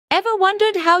Ever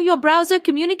wondered how your browser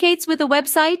communicates with a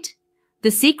website?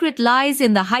 The secret lies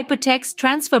in the Hypertext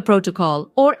Transfer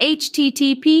Protocol, or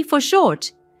HTTP for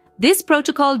short. This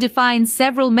protocol defines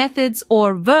several methods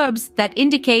or verbs that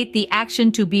indicate the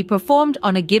action to be performed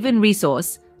on a given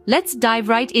resource. Let's dive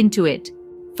right into it.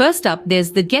 First up,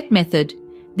 there's the GET method.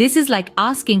 This is like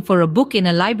asking for a book in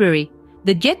a library.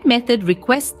 The GET method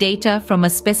requests data from a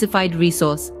specified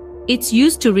resource. It's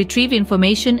used to retrieve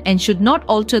information and should not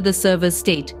alter the server's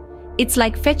state. It's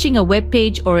like fetching a web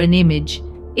page or an image.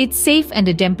 It's safe and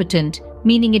idempotent,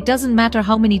 meaning it doesn't matter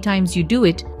how many times you do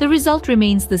it, the result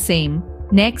remains the same.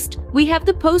 Next, we have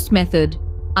the POST method.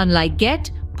 Unlike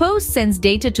GET, POST sends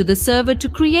data to the server to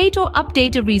create or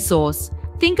update a resource.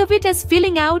 Think of it as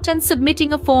filling out and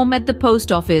submitting a form at the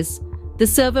post office. The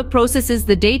server processes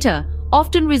the data,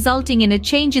 often resulting in a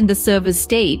change in the server's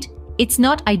state. It's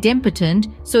not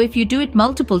idempotent, so if you do it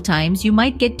multiple times, you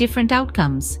might get different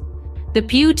outcomes. The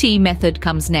PUT method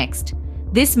comes next.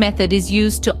 This method is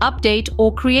used to update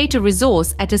or create a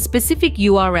resource at a specific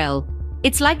URL.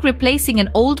 It's like replacing an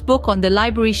old book on the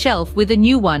library shelf with a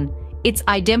new one. It's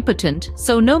idempotent,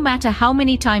 so no matter how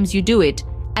many times you do it,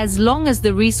 as long as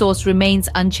the resource remains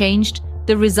unchanged,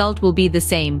 the result will be the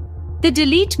same. The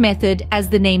delete method, as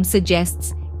the name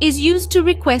suggests, is used to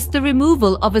request the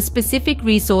removal of a specific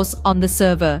resource on the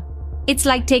server. It's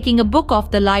like taking a book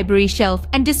off the library shelf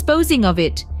and disposing of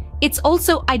it. It's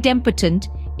also idempotent.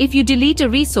 If you delete a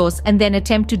resource and then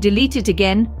attempt to delete it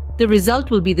again, the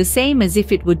result will be the same as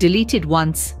if it were deleted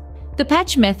once. The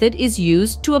patch method is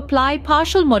used to apply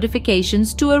partial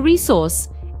modifications to a resource.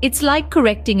 It's like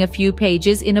correcting a few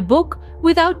pages in a book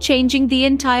without changing the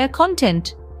entire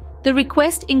content. The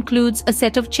request includes a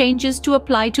set of changes to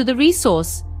apply to the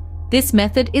resource. This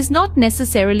method is not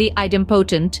necessarily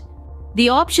idempotent. The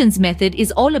options method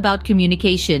is all about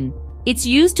communication. It's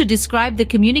used to describe the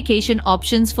communication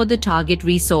options for the target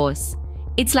resource.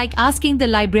 It's like asking the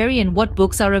librarian what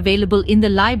books are available in the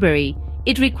library.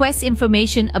 It requests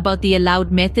information about the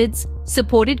allowed methods,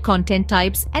 supported content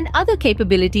types, and other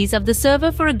capabilities of the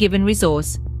server for a given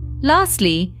resource.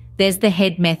 Lastly, there's the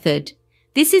head method.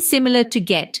 This is similar to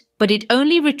GET, but it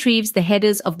only retrieves the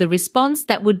headers of the response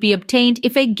that would be obtained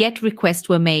if a GET request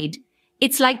were made.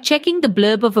 It's like checking the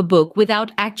blurb of a book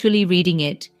without actually reading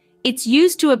it. It's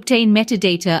used to obtain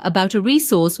metadata about a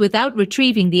resource without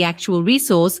retrieving the actual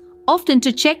resource, often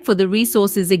to check for the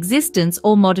resource's existence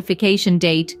or modification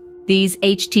date. These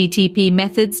HTTP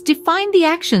methods define the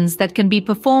actions that can be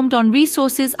performed on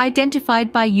resources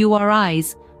identified by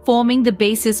URIs, forming the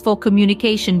basis for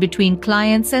communication between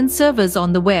clients and servers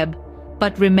on the web.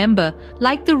 But remember,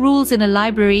 like the rules in a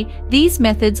library, these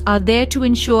methods are there to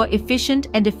ensure efficient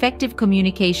and effective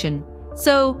communication.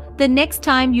 So, the next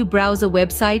time you browse a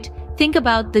website, think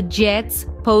about the GETs,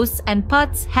 POSTs, and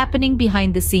PUTs happening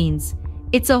behind the scenes.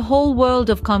 It's a whole world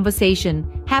of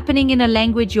conversation happening in a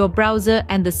language your browser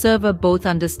and the server both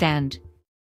understand.